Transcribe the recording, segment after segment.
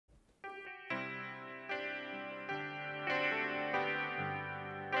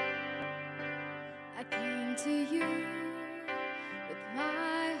to you with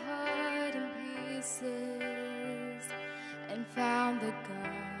my heart in pieces and found the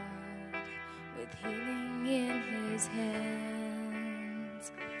God with healing in his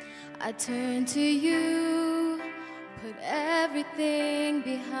hands. I turn to you, put everything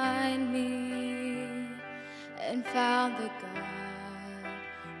behind me, and found the God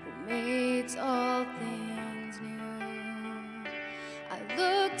who makes all things new. I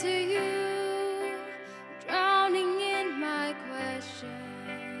look to you, drowning in my questions,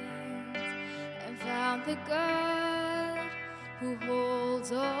 and found the God who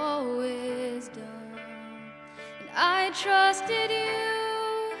holds all wisdom. And I trusted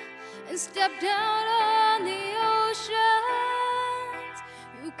you and stepped out on the oceans.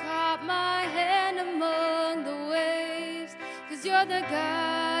 You caught my hand among the waves, 'cause you're the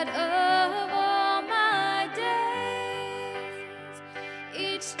God of all my days.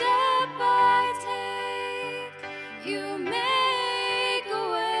 Each step I take, you make a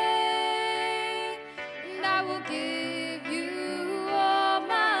way, and I will give you all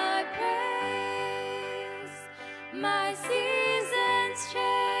my praise. My seasons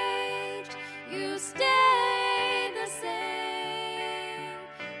change, you stay the same,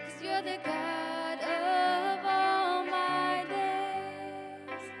 'cause you're the God of all my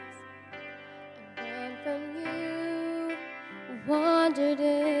days. I ran from you, wandered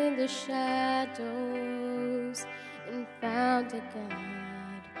in the shadows, and found a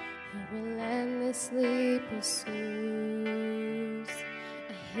God who relentlessly pursues.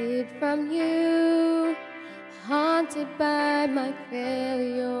 I hid from you, haunted by my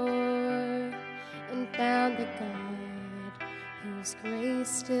failure, and found the God whose grace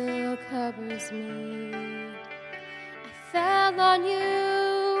still covers me. I fell on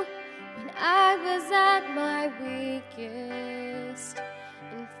you when I was at my weakest,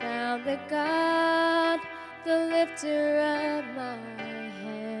 and found the God, the lifter of my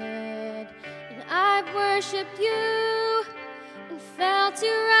head. And I worshiped you and felt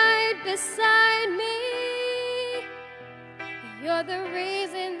you right beside me. You're the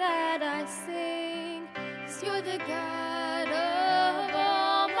reason that I sing, 'cause you're the God of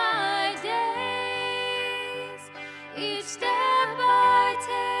all my days. Each step I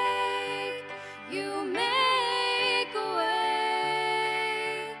take, you make a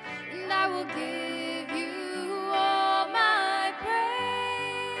way, and I will give you all my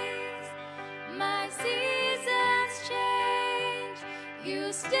praise. My seasons change,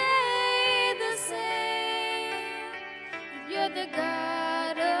 you stay the same. You're the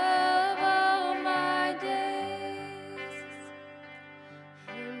God of all my days.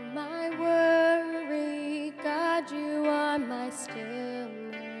 In my worry, God, you are my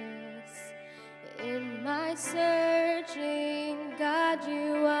stillness. In my searching, God,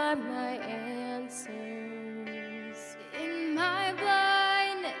 you are my answers. In my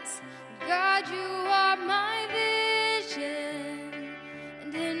blindness, God, you are my vision.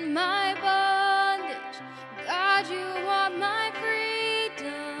 And in my bondage, God, you are my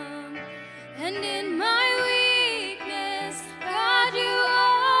freedom. And in my weakness, God, you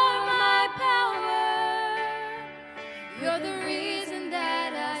are my power. You're the reason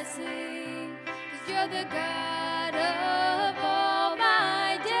that I sing, 'cause you're the God of all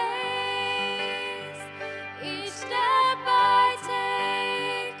my days. Each step I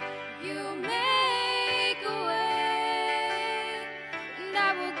take, you make a way, and I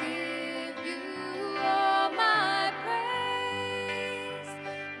will give you all my praise.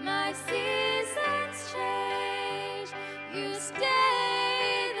 My seasons change, you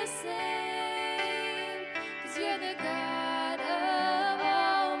stay the same, 'cause you're the God of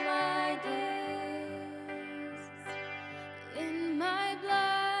all my days. In my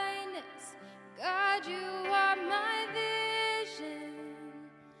blindness, God, you are my vision.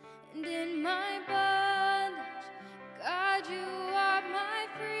 And in my bondage, God, you are my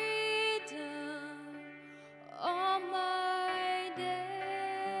freedom. All my days.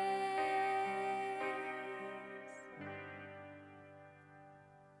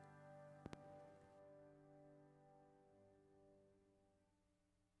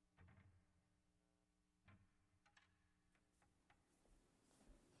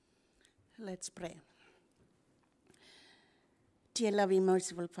 Let's pray. Dear loving,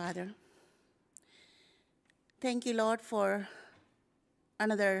 merciful Father, thank you, Lord, for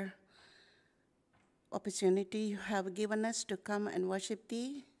another opportunity you have given us to come and worship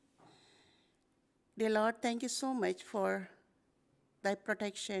Thee. Dear Lord, thank you so much for Thy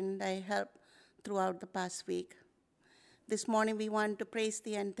protection, Thy help throughout the past week. This morning we want to praise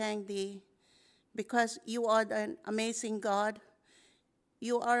Thee and thank Thee because you are an amazing God.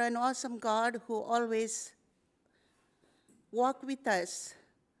 You are an awesome God who always walk with us,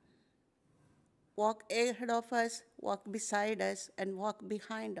 walk ahead of us, walk beside us, and walk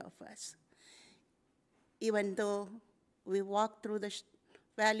behind of us. Even though we walk through the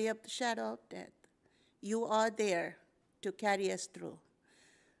valley of the shadow of death, you are there to carry us through.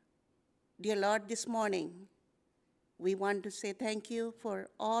 Dear Lord, this morning, we want to say thank you for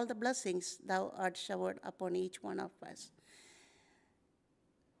all the blessings thou art showered upon each one of us.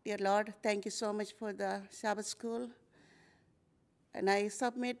 Dear Lord, thank you so much for the Sabbath school. And I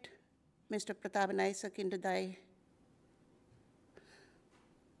submit Mr. Pratap and Isaac into thy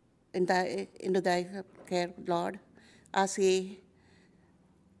care, Lord, as he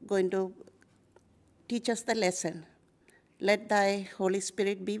going to teach us the lesson. Let thy Holy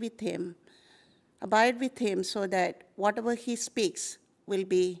Spirit be with him, abide with him, so that whatever he speaks will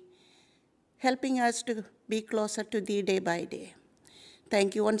be helping us to be closer to thee day by day.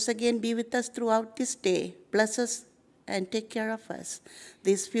 Thank you once again. Be with us throughout this day. Bless us and take care of us.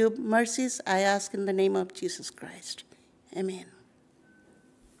 These few mercies I ask in the name of Jesus Christ. Amen.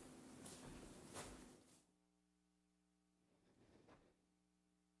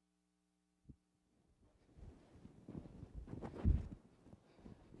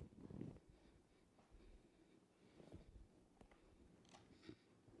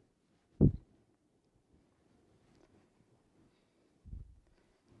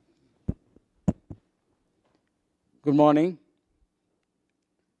 Good morning.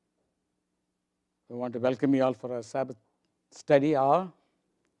 We want to welcome you all for our Sabbath study hour.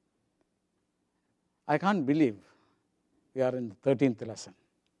 I can't believe we are in the 13th lesson,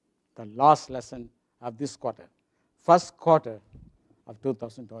 the last lesson of this quarter, first quarter of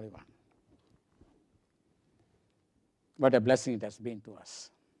 2021. What a blessing it has been to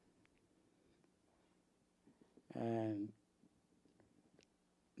us. And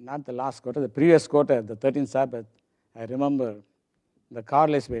not the last quarter, the previous quarter, the 13th Sabbath, I remember the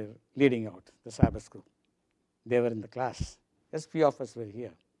Carles were leading out the Sabbath school. They were in the class. Just few of us were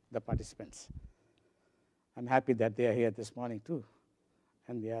here, the participants. I'm happy that they are here this morning too.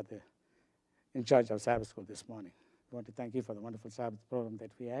 And they are in charge of Sabbath school this morning. I want to thank you for the wonderful Sabbath program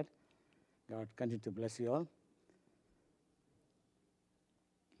that we had. God continue to bless you all.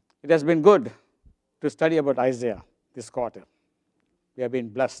 It has been good to study about Isaiah this quarter. We have been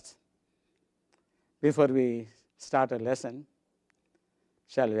blessed. Before we start a lesson,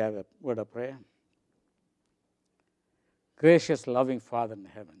 shall we have a word of prayer? Gracious, loving Father in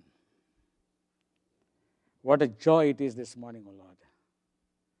heaven, what a joy it is this morning, O Lord,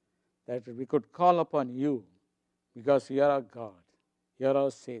 that we could call upon you because you are our God, you are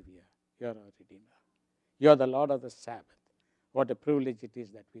our Savior, you are our Redeemer. You are the Lord of the Sabbath. What a privilege it is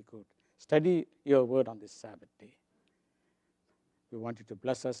that we could study your word on this Sabbath day. We want you to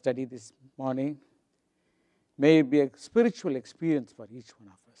bless our study this morning. May it be a spiritual experience for each one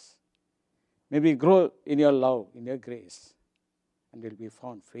of us. May we grow in your love, in your grace, and we'll be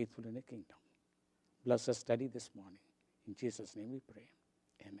found faithful in the kingdom. Bless us study this morning. In Jesus' name we pray.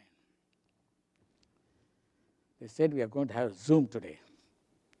 Amen. They said we are going to have Zoom today.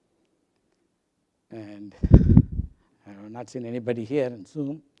 And I have not seen anybody here in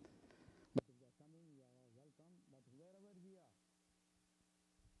Zoom. But if you are coming, you are all welcome. But wherever we are,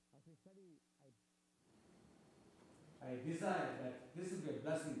 as we study, I desire that this will be a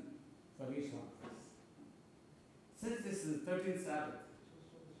blessing for each one of us. Since this is the 13th Sabbath,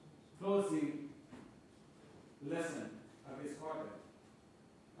 closing lesson of this quarter,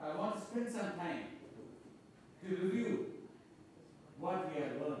 I want to spend some time to review what we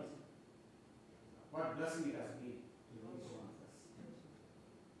have learned, what blessing it has been to each one of us.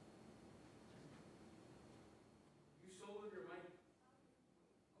 You show with your mic.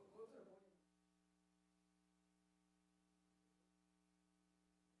 Go to the point.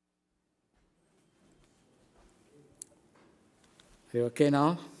 Are you okay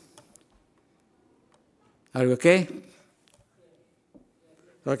now? Are you okay?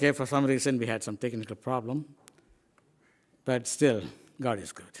 Okay, for some reason we had some technical problem, but still, God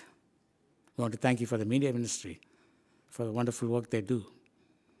is good. We want to thank you for the media ministry, for the wonderful work they do.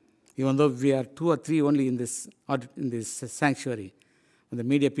 Even though we are 2 or 3 only in this sanctuary, when the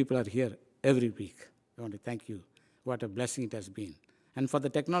media people are here every week, we want to thank you. What a blessing it has been. And for the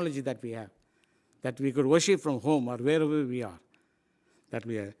technology that we have, that we could worship from home or wherever we are, that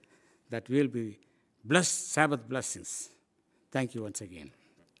we'll be blessed, Sabbath blessings. Thank you once again.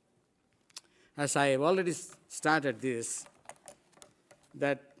 As I have already started this,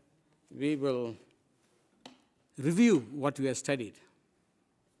 that we will review what we have studied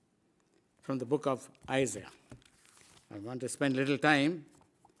from the book of Isaiah. I want to spend a little time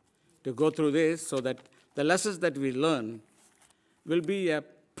to go through this so that the lessons that we learn will be a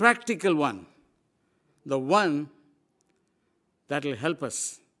practical one, the one that will help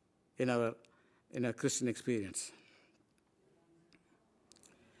us in our Christian experience.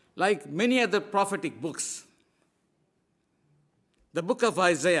 Like many other prophetic books, the book of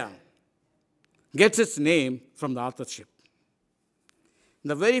Isaiah gets its name from the authorship.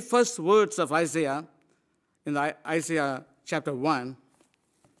 The very first words of Isaiah, in Isaiah chapter 1,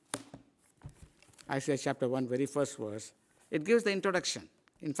 very first verse, it gives the introduction.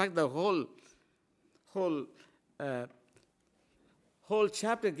 In fact, the whole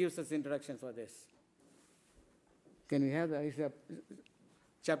chapter gives us introduction for this. Can we have the Isaiah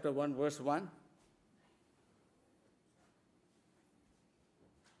chapter 1, verse 1?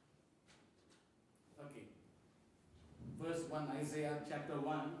 Okay. Verse 1, Isaiah chapter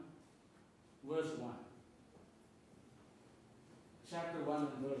 1, verse 1. Chapter 1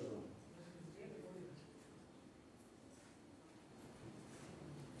 and verse 1.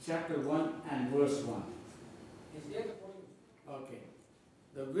 Chapter 1 and verse 1. Okay.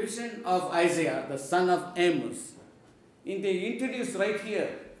 The vision of Isaiah, the son of Amos. They introduced right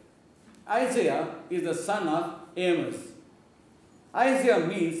here. Isaiah is the son of Amos. Isaiah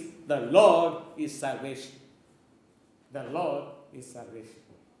means the Lord is salvation. The Lord is salvation.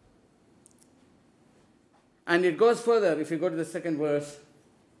 And it goes further. If you go to the second verse,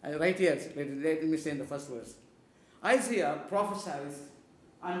 right here, let me say in the first verse. Isaiah prophesies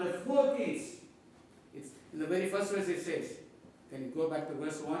on the four kings. It's in the very first verse it says, can you go back to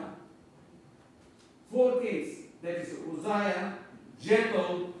verse 1? Four kings, that is Uzziah,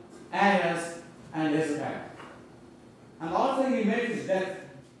 Jotham, Ahaz, and Hezekiah. And also he made his death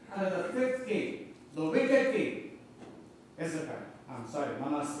under the fifth king, the wicked king,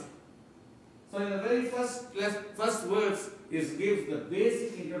 Manasseh. So in the very first words, it gives the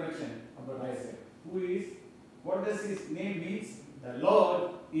basic introduction about Isaiah. Who is, what does his name mean? The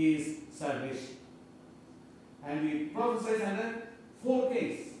Lord is salvation. And he prophesies under four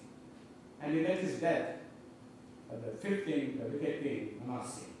kings. And he met his death at the fifth king, the wicked king,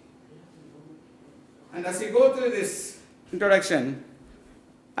 Manasseh. And as we go through this introduction,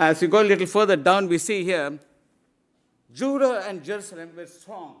 as we go a little further down, we see here, Judah and Jerusalem were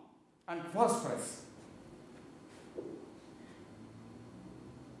strong and prosperous.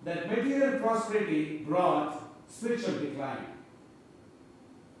 That material prosperity brought spiritual decline.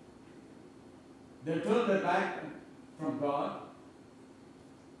 They turned their back from God.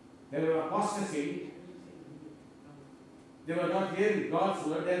 They were apostasy. They were not hearing God's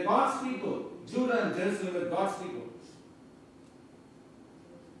word. They are God's people. Judah and Jerusalem were God's people.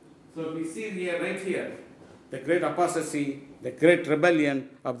 So we see here, right here, the great apostasy, the great rebellion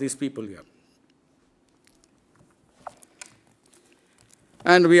of these people here.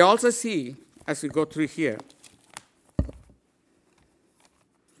 And we also see, as we go through here,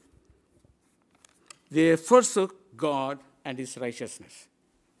 they forsook God and his righteousness.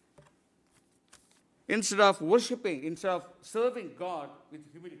 Instead of serving God with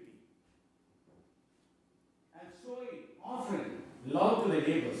humility and offering love to their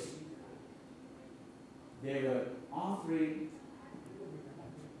neighbors, they were offering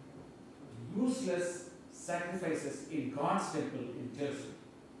useless sacrifices in God's temple in Jerusalem.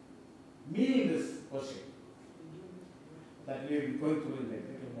 Meaningless worship that we have been going through in the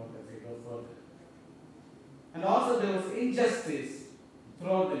little more as we go further. And also there was injustice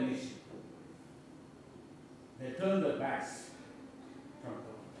throughout the nation. They turned their backs from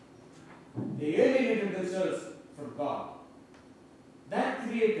God. They alienated themselves from God. That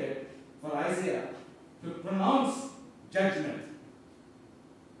created for Isaiah to pronounce judgment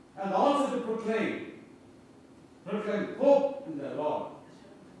and also to proclaim hope in the Lord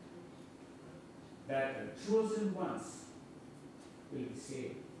that the chosen ones will be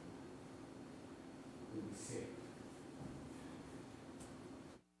saved. Will be saved.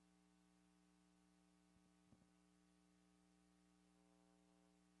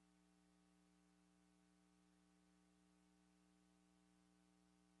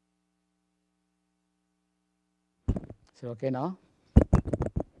 Is it okay now?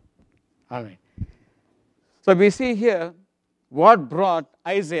 All right. So we see here what brought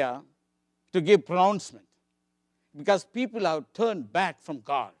Isaiah to give pronouncement, because people have turned back from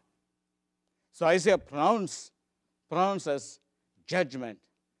God. So Isaiah pronounces judgment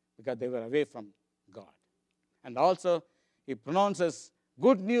because they were away from God. And also he pronounces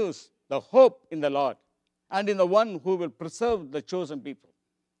good news, the hope in the Lord and in the one who will preserve the chosen people.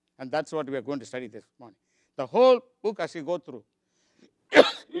 And that's what we are going to study this morning. The whole book as we go through,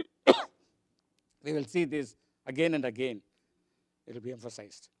 we will see this again and again. It will be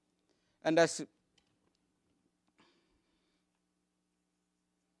emphasized. And as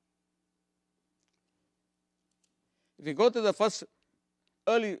If you go to the first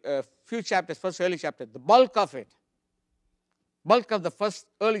early few chapters, first early chapter, the bulk of the first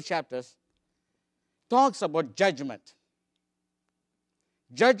early chapters talks about judgment.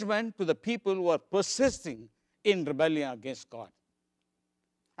 Judgment to the people who are persisting in rebellion against God.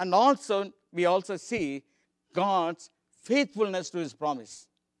 And also, we also see God's faithfulness to his promise.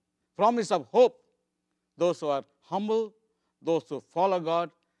 Promise of hope. Those who are humble, those who follow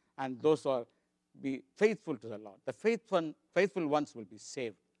God, and those who are be faithful to the Lord. The faithful ones will be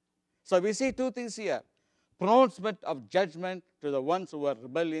saved. So we see two things here. Pronouncement of judgment to the ones who are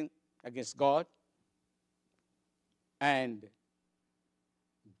rebelling against God, and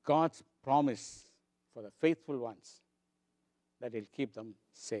God's promise for the faithful ones that he'll keep them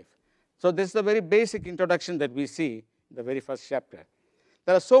safe. So this is the very basic introduction that we see in the very first chapter.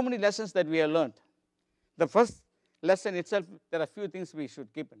 There are so many lessons that we have learned. The first lesson itself, there are a few things we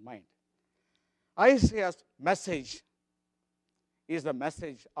should keep in mind. Isaiah's message is the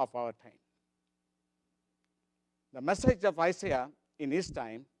message of our time. The message of Isaiah in his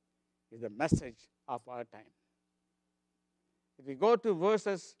time is the message of our time. If we go to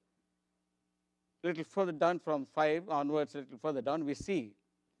verses a little further down from 5 onwards, a little further down, we see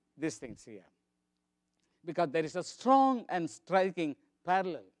these things here. Because there is a strong and striking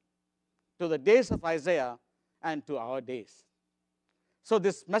parallel to the days of Isaiah and to our days. So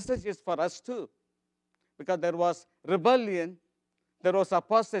this message is for us too. Because there was rebellion, there was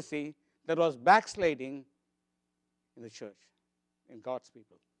apostasy, there was backsliding in the church, in God's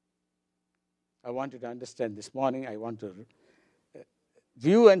people. I want you to understand this morning, I want to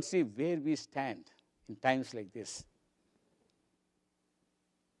view and see where we stand in times like this.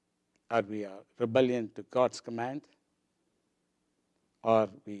 Are we a rebellion to God's command? Are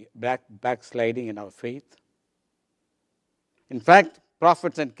we backsliding in our faith? In fact,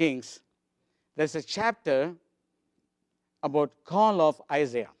 prophets and kings, there's a chapter about call of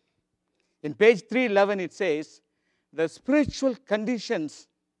Isaiah. In page 311 it says, the spiritual conditions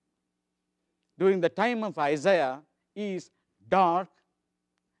during the time of Isaiah is dark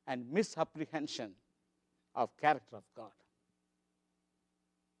and misapprehension of character of God.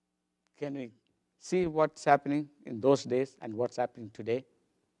 Can we see what's happening in those days and what's happening today?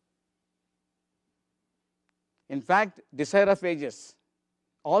 In fact, Desire of Ages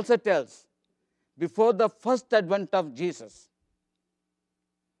also tells, before the first advent of Jesus,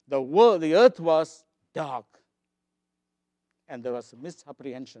 the earth was dark and there was a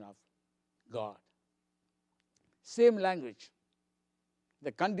misapprehension of God. Same language.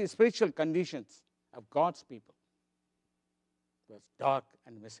 The spiritual conditions of God's people was dark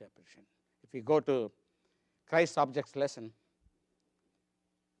and misapprehension. If we go to Christ's Objects lesson,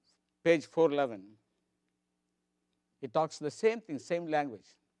 page 411, it talks the same thing, same language.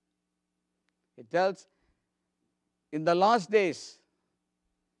 It tells, in the last days,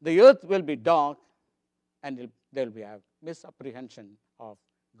 the earth will be dark and there will be a misapprehension of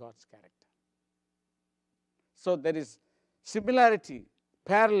God's character. So there is similarity,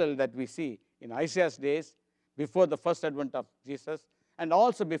 parallel that we see in Isaiah's days, before the first advent of Jesus, and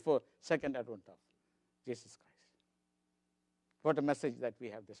also before second advent of Jesus Christ. What a message that we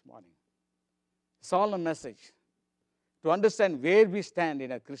have this morning. Solemn message to understand where we stand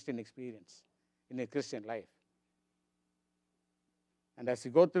in a Christian experience, in a Christian life. And as we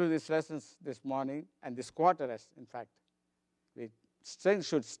go through these lessons this morning, and this quarter, in fact, we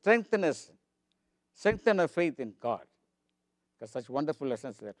should strengthen our faith in God. Because such wonderful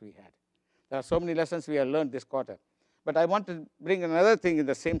lessons that we had. There are so many lessons we have learned this quarter. But I want to bring another thing in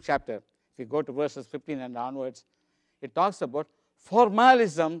the same chapter. If you go to verses 15 and onwards, it talks about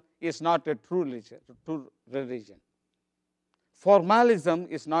formalism is not a true religion. Formalism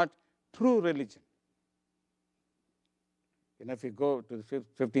is not true religion. If you go to the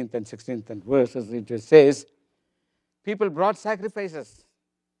 15th and 16th verses, it says, people brought sacrifices.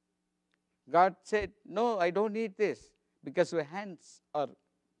 God said, no, I don't need this because your hands are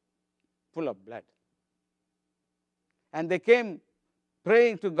full of blood. And they came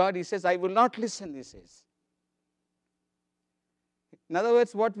praying to God. He says, I will not listen, he says. In other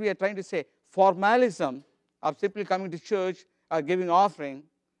words, what we are trying to say, formalism of simply coming to church or giving offering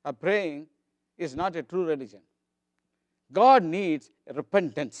or praying is not a true religion. God needs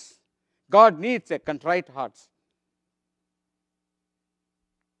repentance. God needs a contrite heart.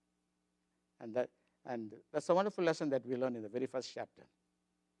 And that's a wonderful lesson that we learn in the very first chapter.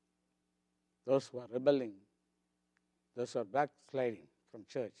 Those who are rebelling, those who are backsliding from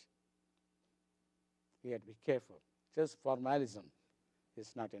church, we have to be careful. Just formalism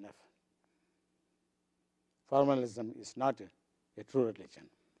is not enough. Formalism is not a true religion.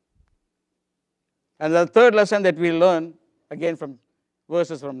 And the third lesson that we learn, again from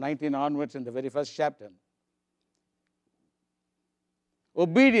verses from 19 onwards in the very first chapter,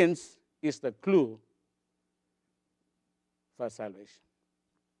 obedience is the clue for salvation.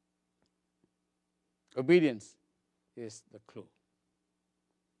 Obedience is the clue.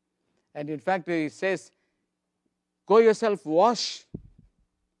 And in fact, he says, go yourself wash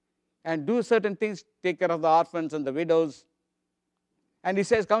and do certain things, take care of the orphans and the widows. And he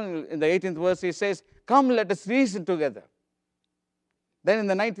says, come, in the 18th verse, he says, come, let us reason together. Then in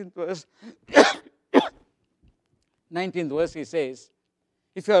the 19th verse, 19th verse, he says,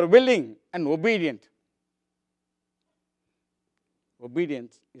 if you are willing and obedient,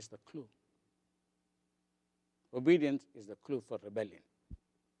 obedience is the clue. Obedience is the clue for rebellion.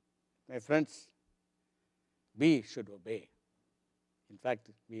 My friends, we should obey. In fact,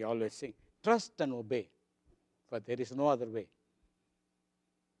 we always sing, trust and obey, for there is no other way.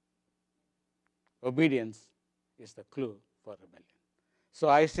 Obedience is the clue for rebellion. So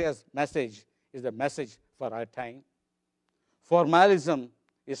Isaiah's message is the message for our time. Formalism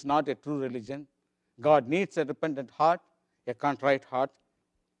is not a true religion. God needs a repentant heart, a contrite heart,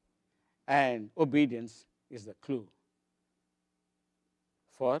 and obedience is the clue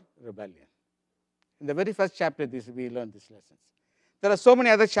for rebellion. In the very first chapter, we learned these lessons. There are so many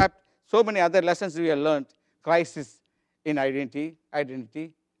other lessons we have learned. Crisis in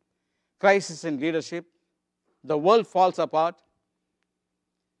identity, crisis in leadership. The world falls apart.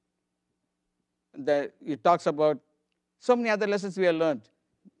 It talks about so many other lessons we have learned.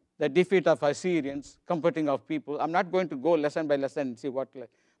 The defeat of Assyrians, comforting of people. I'm not going to go lesson by lesson and see what,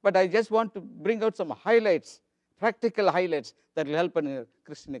 but I just want to bring out some highlights, practical highlights that will help in a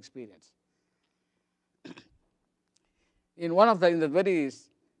Christian experience. In the very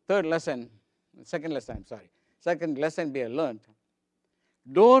second lesson we have learned,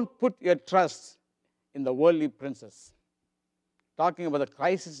 don't put your trust in the worldly princes. Talking about the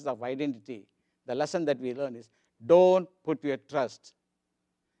crisis of identity, the lesson that we learn is, don't put your trust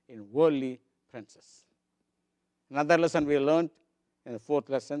in worldly princes. Another lesson we learned, in the fourth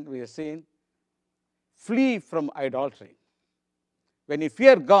lesson we have seen, flee from idolatry. When you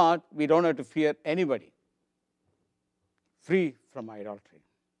fear God, we don't have to fear anybody. Free from idolatry.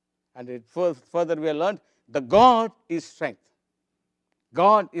 And further we have learned, the God is strength.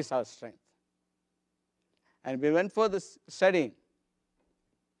 God is our strength. And we went further studying,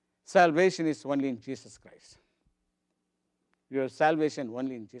 salvation is only in Jesus Christ. Your salvation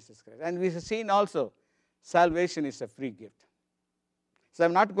only in Jesus Christ. And we have seen also, salvation is a free gift. So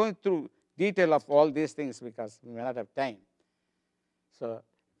I'm not going through detail of all these things because we may not have time. So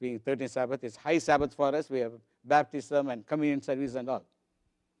being 13th Sabbath is high Sabbath for us. We have baptism and communion service and all.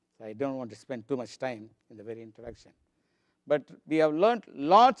 So I don't want to spend too much time in the very introduction. But we have learned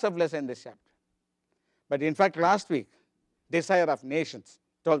lots of lessons in this chapter. But in fact, last week, desire of nations,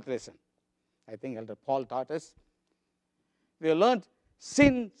 12th lesson, I think Elder Paul taught us. We have learned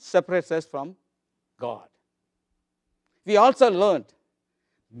sin separates us from God. We also learned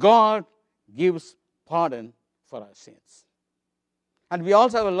God gives pardon for our sins. And we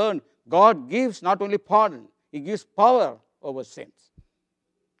also have learned God gives not only pardon, He gives power over sins.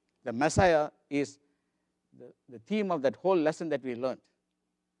 The Messiah is the theme of that whole lesson that we learned.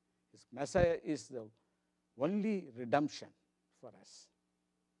 This Messiah is the only redemption for us.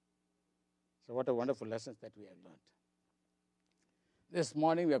 So what a wonderful lessons that we have learned. This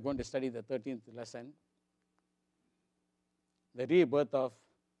morning we are going to study the 13th lesson, the rebirth of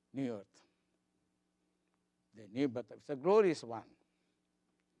new earth. The new birth, it's a glorious one.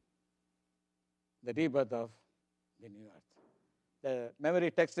 The rebirth of the new earth. The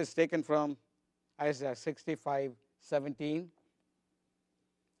memory text is taken from Isaiah 65:17.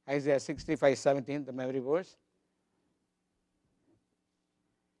 Isaiah 65:17, the memory verse.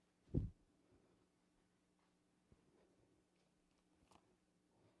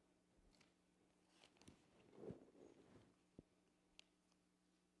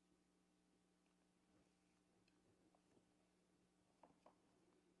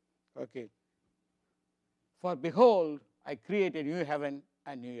 Okay. For behold, I create a new heaven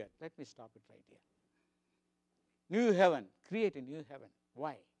and new earth. Let me stop it right here. New heaven, create a new heaven.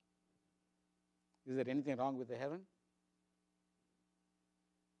 Why? Is there anything wrong with the heaven?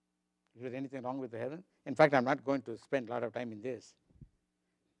 Is there anything wrong with the heaven? In fact, I'm not going to spend a lot of time in this.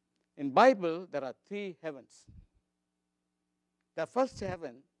 In Bible, there are 3 heavens. The first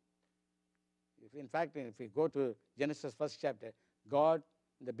heaven, in fact, if we go to Genesis 1st chapter, God,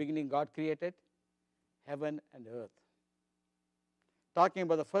 in the beginning, God created heaven and earth. Talking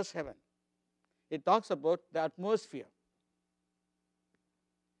about the first heaven, it talks about the atmosphere.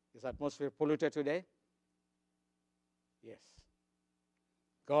 Is atmosphere polluted today? Yes.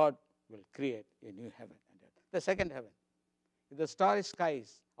 God will create a new heaven and earth. The second heaven, the starry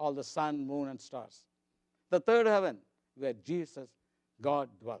skies, all the sun, moon, and stars. The third heaven, where Jesus, God,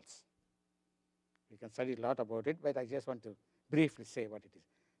 dwells. We can study a lot about it, but I just want to briefly say what it is.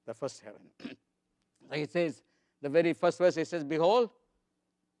 The first heaven. It says, the very first verse, it says, behold,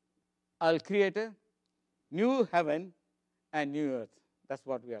 I'll create a new heaven and new earth. That's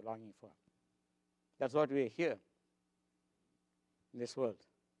what we are longing for. That's what we are here in this world.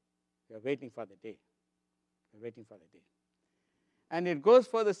 We are waiting for the day. We are waiting for the day. And it goes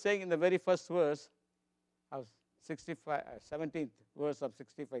further saying in the very first verse of 17th verse of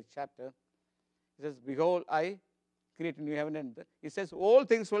 65th chapter, it says, behold, I create a new heaven and earth. It says, all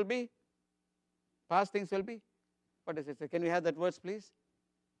things will be, past things will be. What does it say? Can we have that verse, please?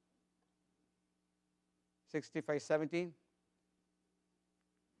 65:17.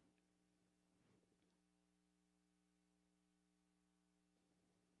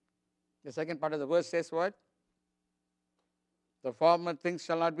 The second part of the verse says what? The former things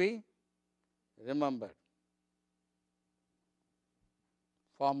shall not be remembered.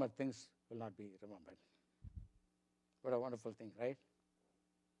 Former things will not be remembered. What a wonderful thing, right?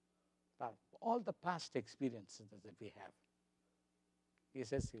 All the past experiences that we have, he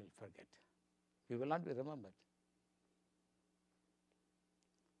says he will forget. He will not be remembered.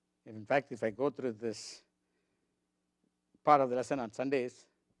 In fact, if I go through this part of the lesson on Sundays,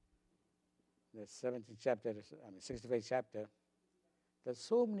 the 17th chapter, 65th chapter, there's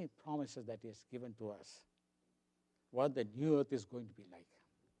so many promises that he has given to us, what the new earth is going to be like.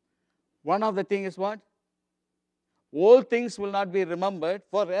 One of the things is what? All things will not be remembered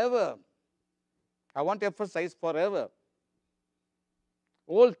forever. I want to emphasize forever.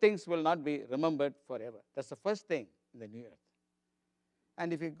 All things will not be remembered forever. That's the first thing in the new earth.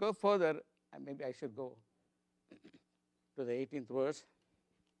 And if you go further, maybe I should go to the 18th verse.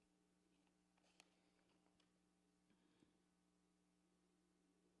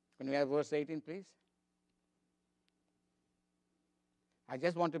 Can we have verse 18, please? I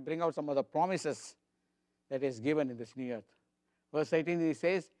just want to bring out some of the promises that is given in this new earth. Verse 18, he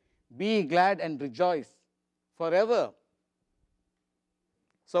says, be glad and rejoice forever.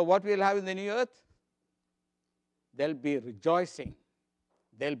 So what we'll have in the new earth? There'll be rejoicing.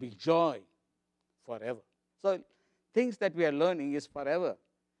 There'll be joy forever. So things that we are learning is forever.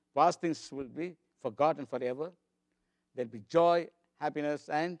 Past things will be forgotten forever. There'll be joy, happiness,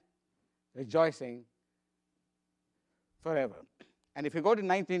 and rejoicing forever. And if you go to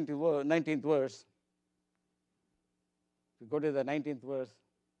 19th verse, if you go to the 19th verse,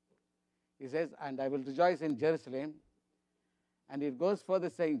 he says, and I will rejoice in Jerusalem. And it goes further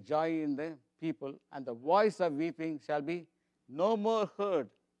saying, joy in the people, and the voice of weeping shall be no more heard.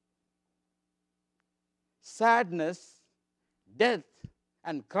 Sadness, death,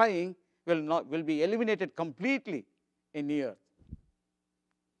 and crying will be eliminated completely in the earth.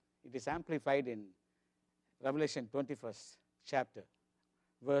 It is amplified in Revelation 21st chapter,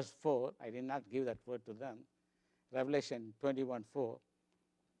 verse 4. I did not give that word to them. Revelation 21:4.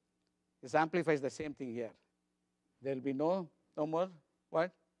 This amplifies the same thing here. There will be no more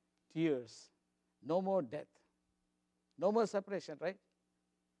what? Tears. No more death. No more separation, right?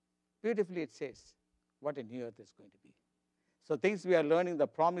 Beautifully it says what a new earth is going to be. So things we are learning, the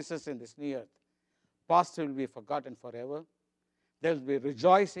promises in this new earth. Past will be forgotten forever. There will be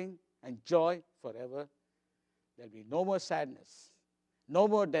rejoicing and joy forever. There will be no more sadness, no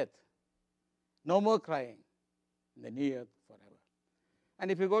more death, no more crying in the new earth forever.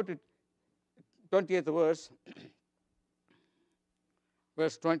 And if you go to 20th verse,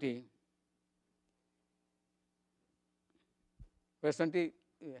 verse 20, verse 20,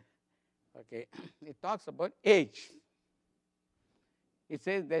 okay, it talks about age. It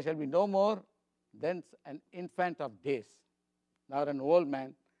says, there shall be no more then an infant of days, nor an old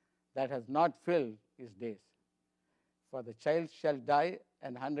man that has not filled his days. For the child shall die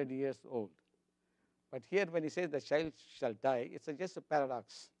 100 years old. But here when he says the child shall die, it's just a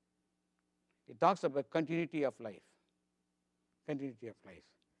paradox. It talks about continuity of life. Continuity of life.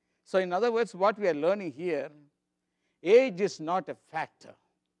 So in other words, what we are learning here, age is not a factor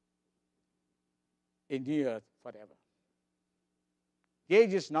in the earth forever.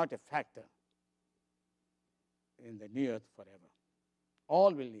 Age is not a factor in the new earth forever.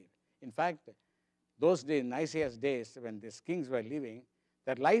 All will live. In fact, those days, in Isaiah's days, when these kings were living,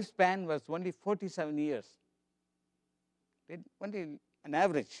 their lifespan was only 47 years. Only an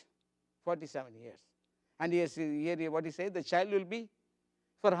average, 47 years. And here what he says, the child will be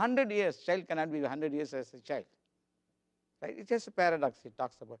for 100 years. Child cannot be 100 years as a child. Right? It's just a paradox. It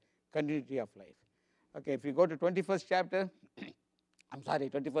talks about continuity of life. Okay, if you go to 21st chapter,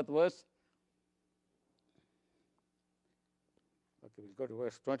 21st verse. Okay, we'll go to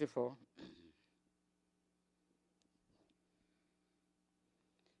verse 24.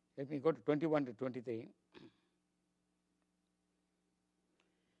 Let me go to 21 to 23.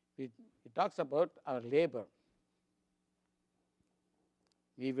 It talks about our labor.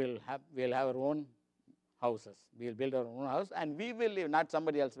 We'll have our own houses. We'll build our own house and we will live, not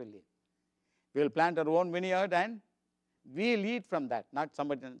somebody else will live. We'll plant our own vineyard and we'll eat from that, not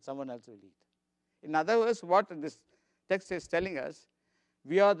someone else will eat. In other words, what this text is telling us,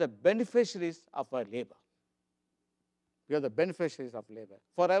 we are the beneficiaries of our labor. We are the beneficiaries of labor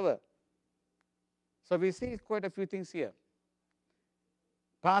forever. So we see quite a few things here.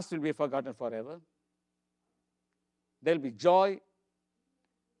 Past will be forgotten forever. There will be joy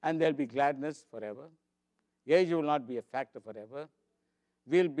and there will be gladness forever. Age will not be a factor forever.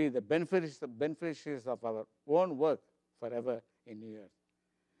 We will be the beneficiaries of our own work forever in New Earth.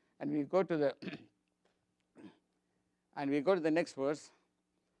 And we go to the next verse,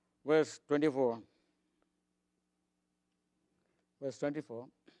 verse 24. Verse 24.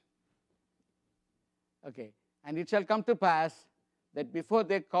 Okay. And it shall come to pass that before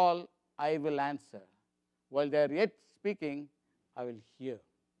they call, I will answer. While they are yet speaking, I will hear.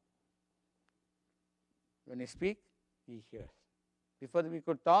 When he speaks, he hears. Before we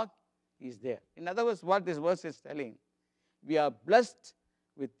could talk, he is there. In other words, what this verse is telling, we are blessed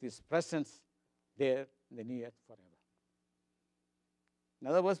with his presence there in the new earth forever. In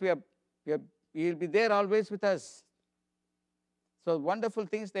other words, he will be there always with us. So wonderful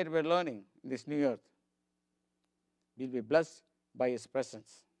things that we're learning in this new earth. We'll be blessed by his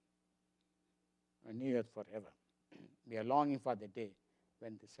presence. A new earth forever. We are longing for the day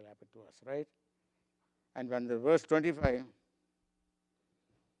when this will happen to us, right? And when the verse 25,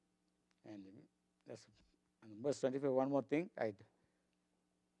 and verse 25, one more thing,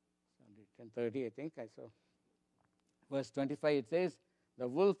 10:30, I think I saw. Verse 25, it says, the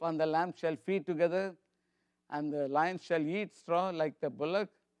wolf and the lamb shall feed together, and the lion shall eat straw like the bullock,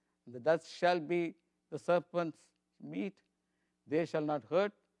 and the dust shall be the serpent's meat. They shall not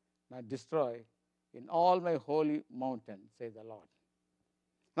hurt, nor destroy in all my holy mountain, says the Lord.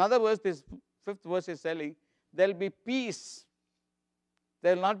 In other words, this 5th verse is telling, there will be peace.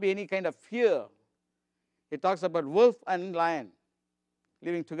 There will not be any kind of fear. It talks about wolf and lion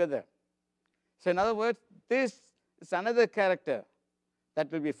living together. So in other words, this is another character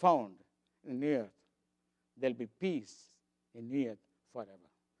that will be found in the earth. There will be peace in the earth forever.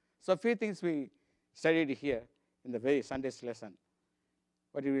 So a few things we studied here in the very Sunday's lesson.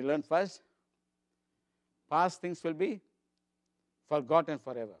 What did we learn first? Past things will be forgotten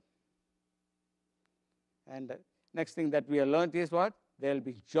forever. And next thing that we have learned is what? There will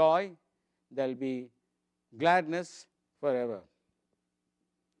be joy, there will be gladness forever.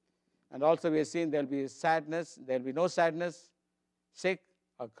 And also we have seen there will be sadness, there will be no sadness, sick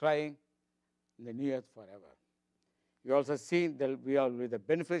or crying in the new earth forever. We also seen that we are with the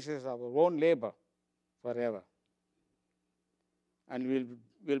beneficiaries of our own labor forever. And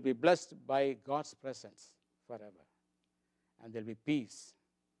we'll be blessed by God's presence forever. And there will be peace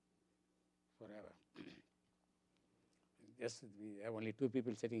forever. Yes, we have only 2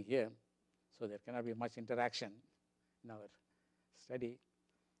 people sitting here, so there cannot be much interaction in our study.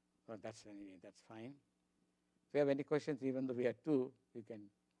 But that's fine. If you have any questions, even though we are 2, you can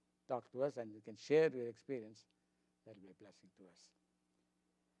talk to us and you can share your experience. That will be a blessing to us.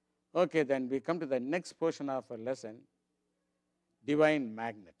 Okay, then we come to the next portion of our lesson, divine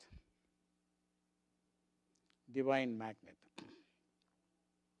magnet. Divine magnet.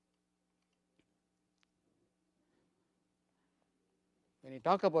 When you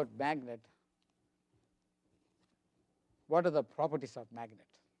talk about magnet, what are the properties of magnet?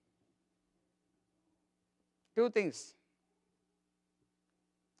 2 things.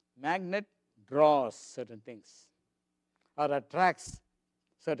 Magnet draws certain things or attracts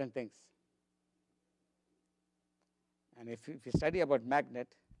certain things. And if you study about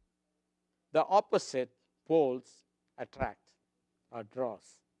magnet, the opposite poles attract or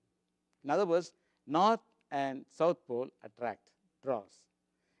draws. In other words, north and south pole attract, draws.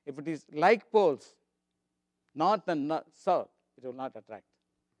 If it is like poles, north and south, it will not attract.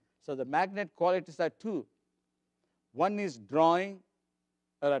 So the magnet qualities are 2. One is drawing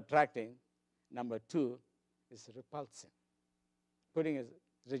or attracting. Number 2 is repulsing, putting as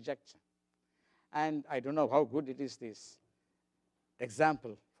rejection. And I don't know how good it is, this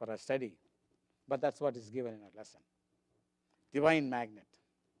example for our study, but that's what is given in our lesson. Divine magnet.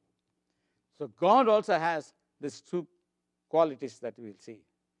 So God also has these 2 qualities that we will see.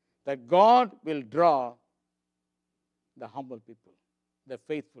 that God will draw the humble people, the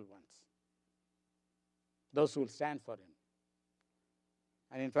faithful ones, those who will stand for Him.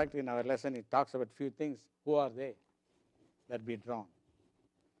 And in fact, in our lesson, it talks about a few things. Who are they that be drawn?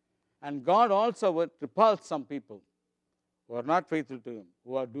 And God also would repulse some people who are not faithful to Him,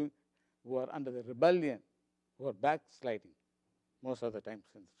 who are under the rebellion, who are backsliding most of the times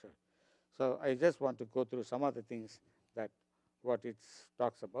in the church. So I just want to go through some of the things that what it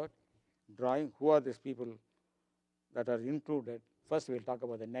talks about. Drawing, who are these people that are included? First we'll talk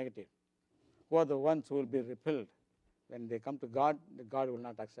about the negative. Who are the ones who will be repelled? When they come to God, God will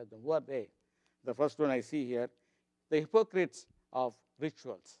not accept them. Who are they? The first one I see here, the hypocrites of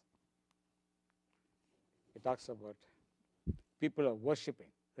rituals. It talks about people are worshipping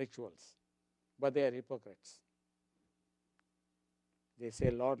rituals, but they are hypocrites. They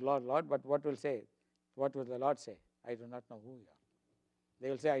say, Lord, Lord, Lord, but what will say? What will the Lord say? I do not know who you are. They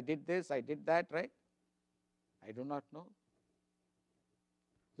will say, I did this, I did that, right? I do not know.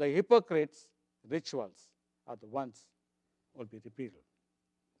 The hypocrites' rituals are the ones who will be repeated.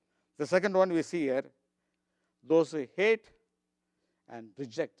 The second one we see here, those who hate and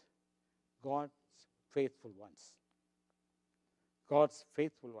reject God's faithful ones. God's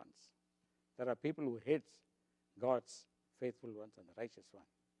faithful ones. There are people who hate God's faithful ones and the righteous one.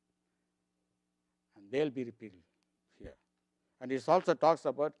 And they'll be repeated here. And it also talks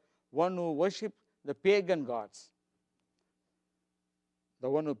about one who worship the pagan gods, the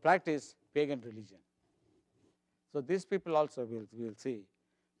one who practice pagan religion. So these people also we'll see,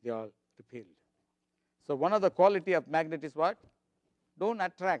 they are repelled. So one of the quality of magnet is what? Don't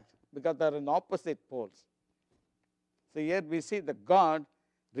attract, because they are in opposite poles. So here we see that God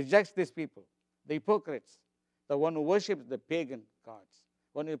rejects these people, the hypocrites, the one who worships the pagan gods,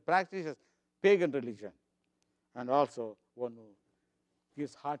 one who practices pagan religion, and also one who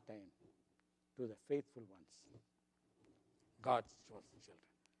gives hard time to the faithful ones, God's chosen children.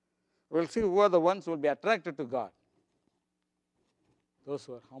 We'll see who are the ones who will be attracted to God. Those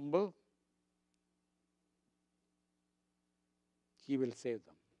who are humble, He will save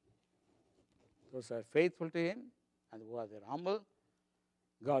them. Those who are faithful to Him and who are humble,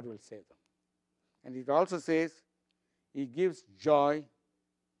 God will save them. And it also says, He gives joy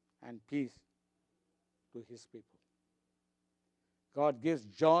and peace to His people. God gives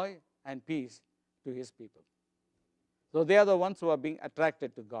joy and peace to His people. So they are the ones who are being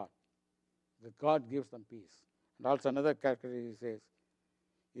attracted to God. That God gives them peace. And also another category He says,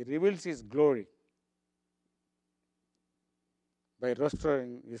 He reveals His glory by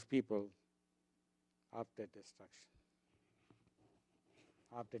restoring His people after destruction.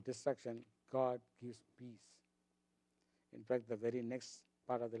 After destruction, God gives peace. In fact, the very next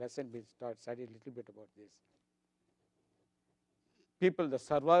part of the lesson, we start studying a little bit about this. People, the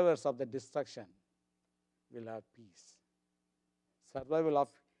survivors of the destruction, will have peace. Survival of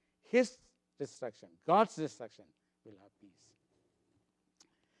His destruction, God's destruction, will have peace.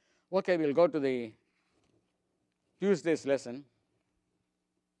 Okay, we'll go to the Tuesday's lesson.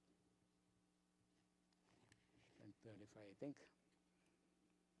 10:35, I think.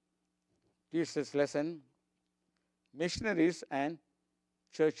 Tuesday's lesson, missionaries and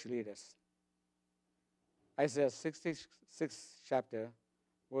church leaders. Isaiah 66 chapter,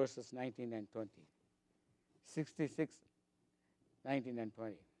 verses 19 and 20. 66, 19 and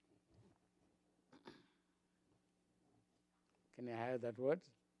 20. Can I have that word?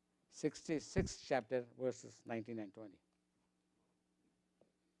 66 chapter, verses 19 and 20.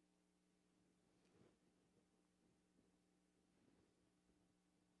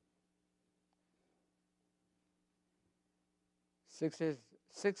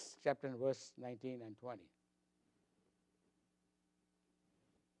 Sixth chapter, verse 19 and 20.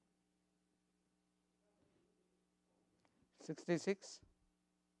 $66,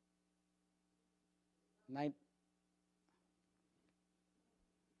 9.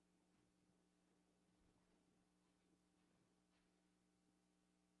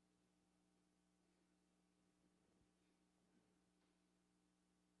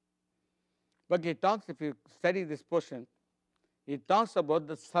 But it talks, if you study this portion, it talks about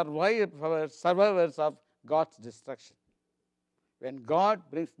the survivors of God's destruction. When God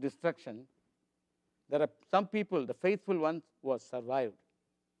brings destruction, there are some people, the faithful ones, who have survived.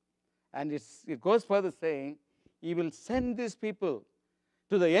 And it goes further saying, He will send these people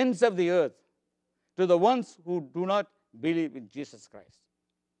to the ends of the earth, to the ones who do not believe in Jesus Christ.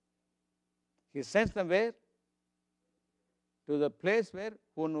 He sends them where? To the place where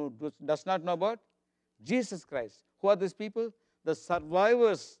who does not know about Jesus Christ. Who are these people? The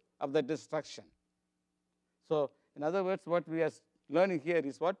survivors of the destruction. So, in other words, what we are learning here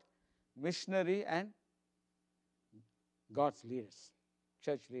is what? missionary and God's leaders,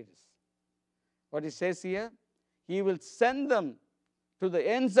 church leaders. What he says here, he will send them to the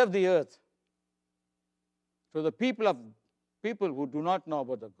ends of the earth, to the people who do not know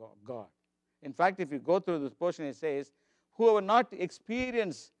about the God. In fact, if you go through this portion, it says, who have not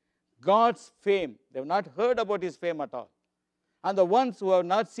experienced God's fame, they have not heard about his fame at all, and the ones who have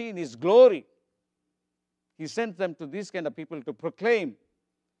not seen his glory, he sent them to these kind of people to proclaim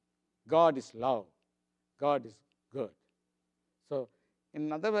God is love, God is good. So,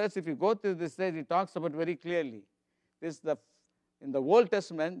 in other words, if you go through this, he talks about very clearly, in the Old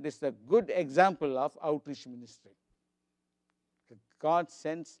Testament, this is a good example of outreach ministry. God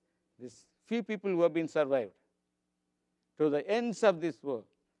sends these few people who have been survived to the ends of this world,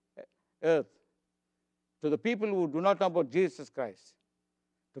 earth, to the people who do not know about Jesus Christ,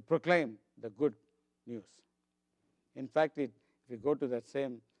 to proclaim the good news. In fact, if you go to that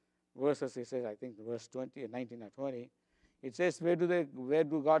same verses, it says, I think verse 20, 19 or 20, it says, where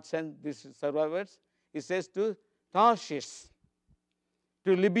do God send these survivors? It says to Tarshish,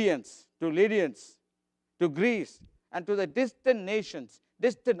 to Libyans, to Lydians, to Greece, and to the distant nations,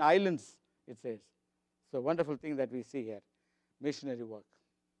 distant islands, it says. So wonderful thing that we see here. Missionary work.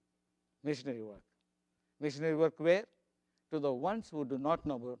 Missionary work. Missionary work where? To the ones who do not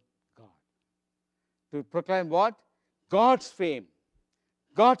know about God. To proclaim what? God's fame,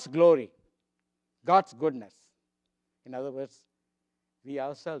 God's glory, God's goodness. In other words, we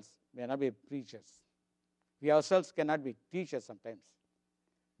ourselves may not be preachers. We ourselves cannot be teachers sometimes,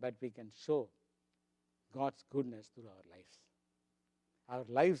 but we can show God's goodness through our lives. Our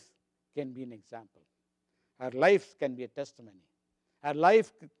lives can be an example. Our lives can be a testimony. Our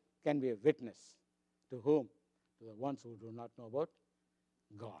life can be a witness. To whom? To the ones who do not know about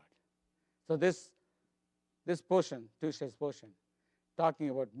God. So this portion, Tuesday's portion, talking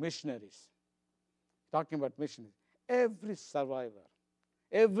about missionaries. Every survivor,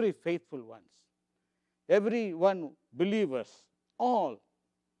 every faithful ones, every one believers, all,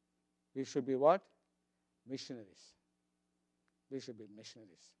 we should be what? Missionaries. We should be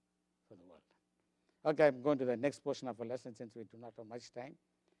missionaries for the world. Okay, I'm going to the next portion of our lesson since we do not have much time.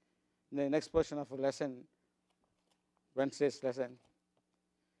 In the next portion of our lesson, Wednesday's lesson,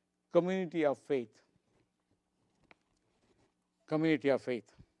 community of faith. Community of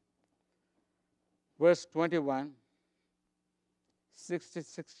faith. Verse 21,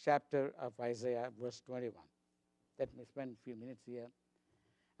 66th chapter of Isaiah, verse 21. Let me spend a few minutes here.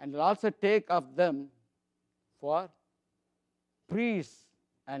 And will also take of them for priests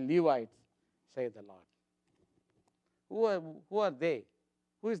and Levites, say the Lord. Who are they?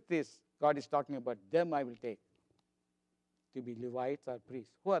 Who is this? God is talking about them I will take to be Levites or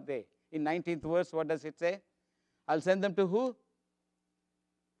priests. Who are they? In 19th verse, what does it say? I'll send them to who?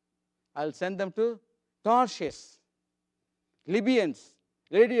 I'll send them to Tarshish, Libyans,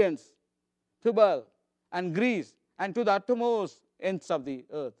 Lydians, Tubal, and Greece, and to the uttermost ends of the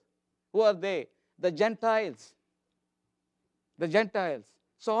earth. Who are they? The Gentiles. The Gentiles.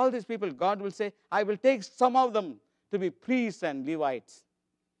 So all these people, God will say, I will take some of them to be priests and Levites.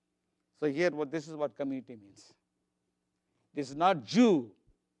 So here, this is what community means. It is not Jew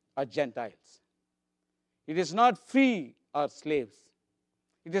or Gentiles. It is not free or slaves.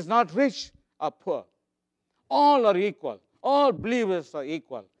 It is not rich or poor. All are equal. All believers are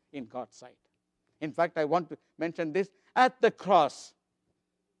equal in God's sight. In fact, I want to mention this. At the cross,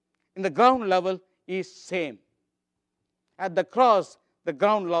 in the ground level is same. At the cross, the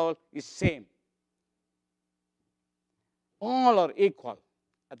ground level is same. All are equal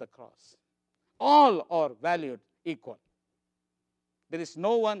at the cross. All are valued equal. There is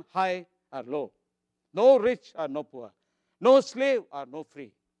no one high or low. No rich or no poor. No slave or no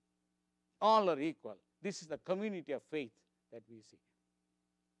free. All are equal. This is the community of faith that we see.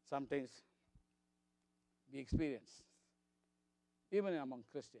 Sometimes we experience, even among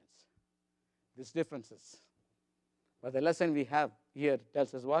Christians, these differences. But the lesson we have here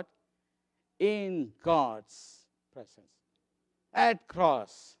tells us what? In God's presence. At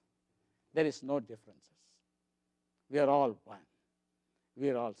cross, there is no differences. We are all one. We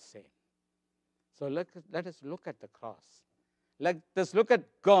are all same. So let us look at the cross. Let us look at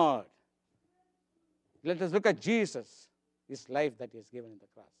God. Let us look at Jesus, his life that he has given in the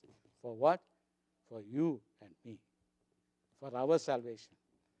cross. For what? For you and me. For our salvation.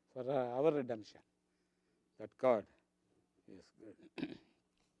 For our redemption. That God is good. It's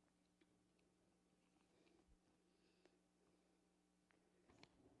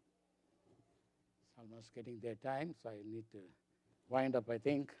almost getting their time, so I need to wind up, I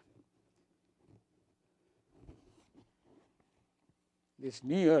think. This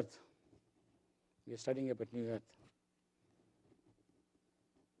new earth We are studying about New Earth.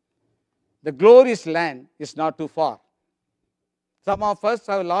 The glorious land is not too far. Some of us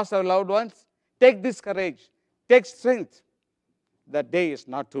have lost our loved ones. Take this courage. Take strength. The day is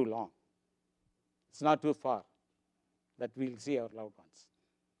not too long. It's not too far that we'll see our loved ones.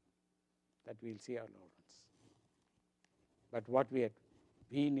 That we'll see our loved ones. But what we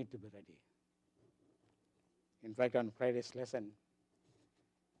need to be ready. In fact, on Friday's lesson,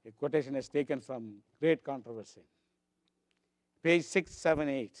 a quotation is taken from Great Controversy, page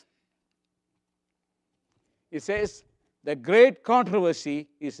 678. It says, the great controversy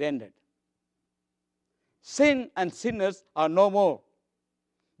is ended. Sin and sinners are no more.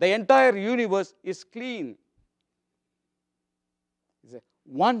 The entire universe is clean. It's a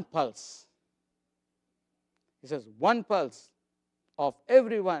one pulse. It says, one pulse of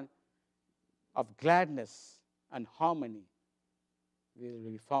everyone of gladness and harmony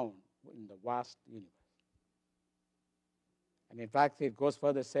will be found in the vast universe. And in fact, it goes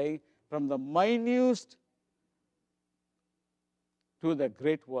further saying, from the minutest to the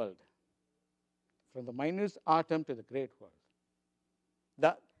great world. From the minutest atom to the great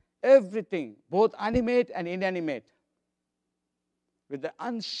world. Everything, both animate and inanimate, with the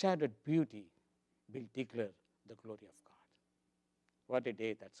unshadowed beauty, will declare the glory of God. What a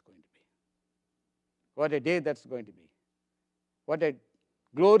day that's going to be. What a day that's going to be. What a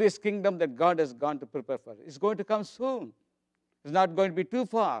glorious kingdom that God has gone to prepare for us. It's going to come soon. It's not going to be too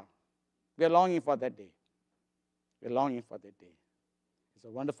far. We are longing for that day. We are longing for that day. It's a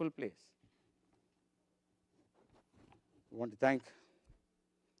wonderful place. I want to thank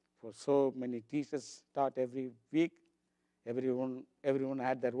for so many teachers taught every week. Everyone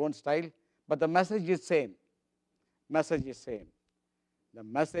had their own style. But the message is same. Message is same. The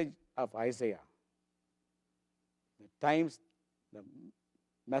message of Isaiah. The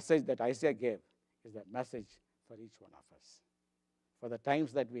message that Isaiah gave is the message for each one of us. For the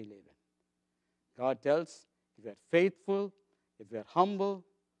times that we live in. God tells, if we are faithful, if we are humble,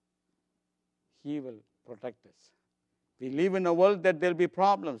 He will protect us. We live in a world that there will be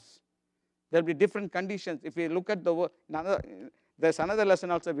problems. There will be different conditions. If we look at the world, there's another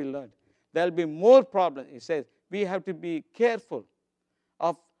lesson also we learned. There will be more problems. It says we have to be careful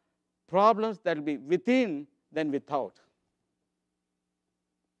of problems that will be within than without.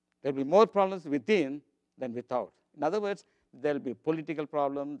 There will be more problems within than without. In other words, there will be political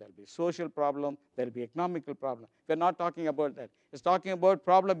problem, there will be social problem, there will be economical problem. We're not talking about that. It's talking about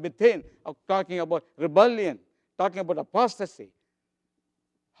problem within, talking about rebellion, talking about apostasy.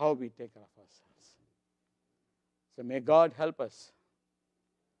 How we take care of ourselves. So may God help us.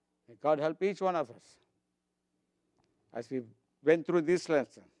 May God help each one of us. As we went through this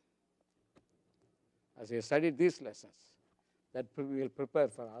lesson, as we studied these lessons, that we will prepare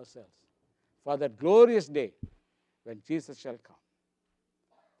for ourselves for that glorious day when Jesus shall come.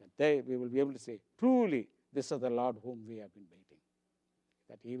 That day we will be able to say, truly, this is the Lord whom we have been waiting.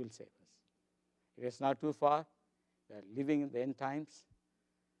 That He will save us. It is not too far. We are living in the end times.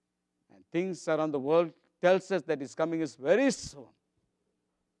 And things around the world tells us that His coming is very soon.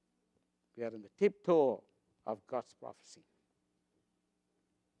 We are in the tiptoe of God's prophecy.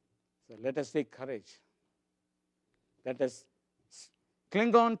 So let us take courage. Let us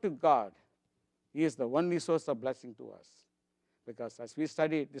cling on to God. He is the only source of blessing to us. Because as we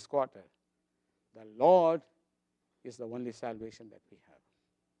study this quarter, the Lord is the only salvation that we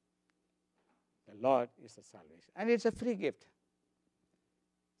have. The Lord is the salvation. And it's a free gift.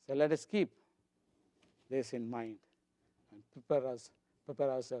 So let us keep this in mind and prepare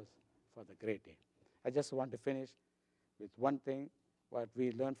ourselves for the great day. I just want to finish with one thing, what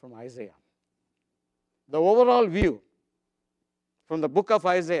we learned from Isaiah. The overall view from the book of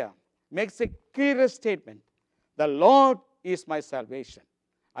Isaiah makes a clear statement. The Lord is my salvation.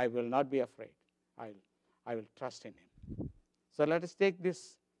 I will not be afraid. I will trust in Him. So let us take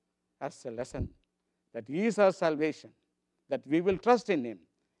this as a lesson, that He is our salvation, that we will trust in Him.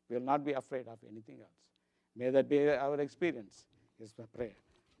 We will not be afraid of anything else. May that be our experience, is my prayer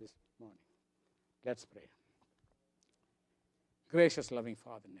this morning. Let's pray. Gracious, loving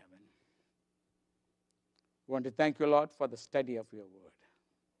Father in heaven, we want to thank you, Lord, for the study of your word,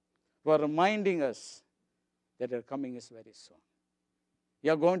 for reminding us that your coming is very soon.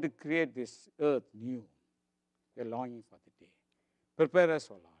 You are going to create this earth new. We are longing for the day. Prepare us,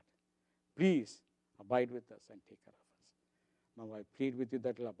 O Lord. Please abide with us and take care of us. Now I plead with you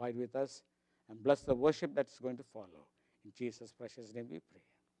that you will abide with us and bless the worship that is going to follow. In Jesus' precious name we pray.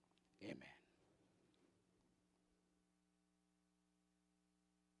 Amen.